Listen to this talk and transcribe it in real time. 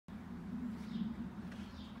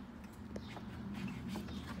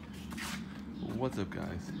What's up,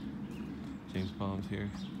 guys? James Palms here.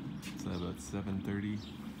 It's about 7:30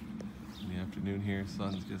 in the afternoon here.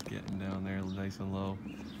 Sun's just getting down there nice and low.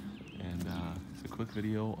 And it's a quick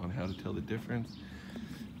video on how to tell the difference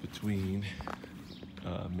between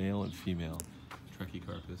male and female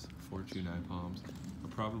Trachycarpus Fortunei palms, or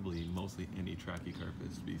probably mostly any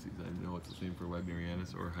Trachycarpus species. I know it's the same for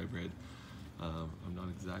Wegnerianus or hybrid. I'm not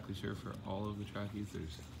exactly sure for all of the Trachys.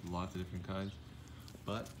 There's lots of different kinds.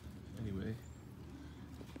 But anyway,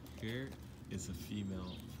 here is a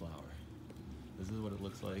female flower. This is what it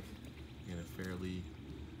looks like in a fairly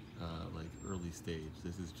like early stage.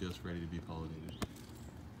 This is just ready to be pollinated.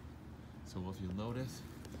 So if you'll notice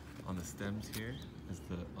on the stems here,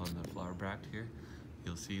 on the flower bract here,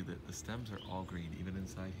 you'll see that the stems are all green. Even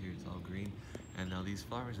inside here, it's all green. And now these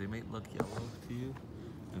flowers, they might look yellow to you,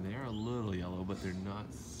 and they are a little yellow, but they're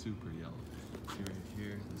not super yellow. See right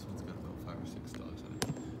here, this one's got about 5 or 6 stalks on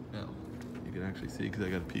it. Now, you can actually see, because I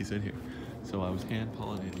got a piece in here. So I was hand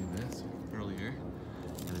pollinating this earlier,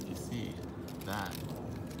 and if you see that,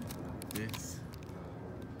 this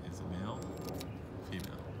is a male,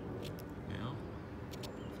 female, male,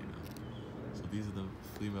 female. So these are the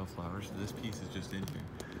female flowers. So this piece is just in here.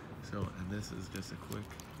 So, and this is just a quick,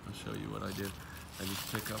 I'll show you what I did. I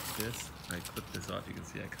just pick up this, I clip this off. You can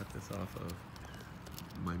see I cut this off of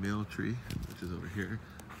my male tree, which is over here.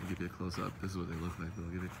 I'll give you a close up. This is what they look like. I'll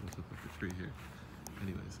give you a close up of the tree here.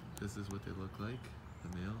 Anyways, this is what they look like,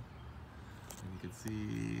 the male. And you can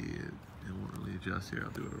see it won't really adjust here.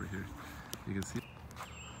 I'll do it over here. You can see.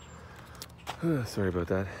 Sorry about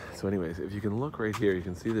that. So anyways, if you can look right here, you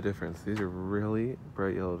can see the difference. These are really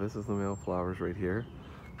bright yellow. This is the male flowers right here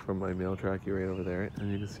from my male trachea right over there.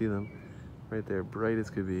 And you can see them right there, bright as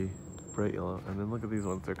could be, bright yellow. And then look at these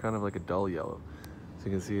ones. They're kind of like a dull yellow. So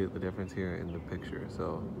you can see the difference here in the picture.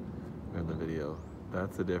 So in the video,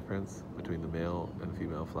 that's the difference between the male and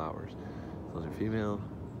female flowers. Those are female,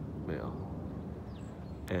 male.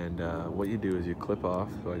 And what you do is you clip off,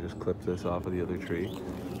 so I just clipped this off of the other tree,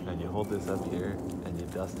 and you hold this up here and you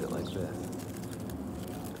dust it like this.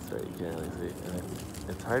 So you can't really see. And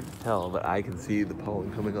it's hard to tell, but I can see the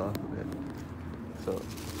pollen coming off of it. So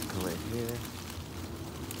come right here,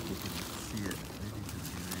 you can see it. Maybe you can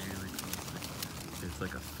see really closely. It's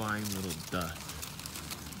like a fine little dust.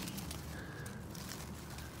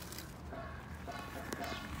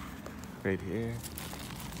 Right here.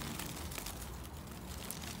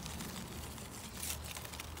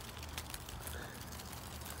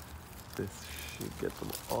 This should get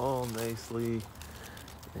them all nicely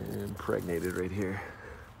impregnated right here.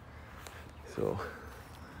 So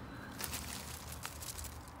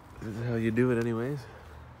this is how you do it anyways.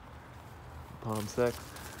 Palm sex.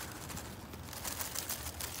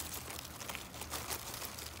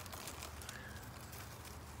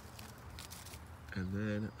 And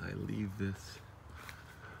then I leave this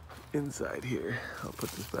inside here. I'll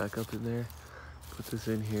put this back up in there, put this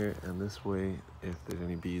in here, and this way, if there's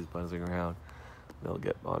any bees buzzing around, they'll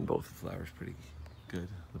get on both the flowers pretty good.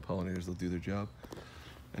 The pollinators will do their job.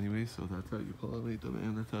 Anyway, so that's how you pollinate them,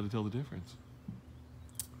 and that's how to tell the difference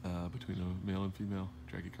between a male and female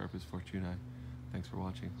Trachycarpus Fortunei. Thanks for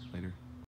watching. Later.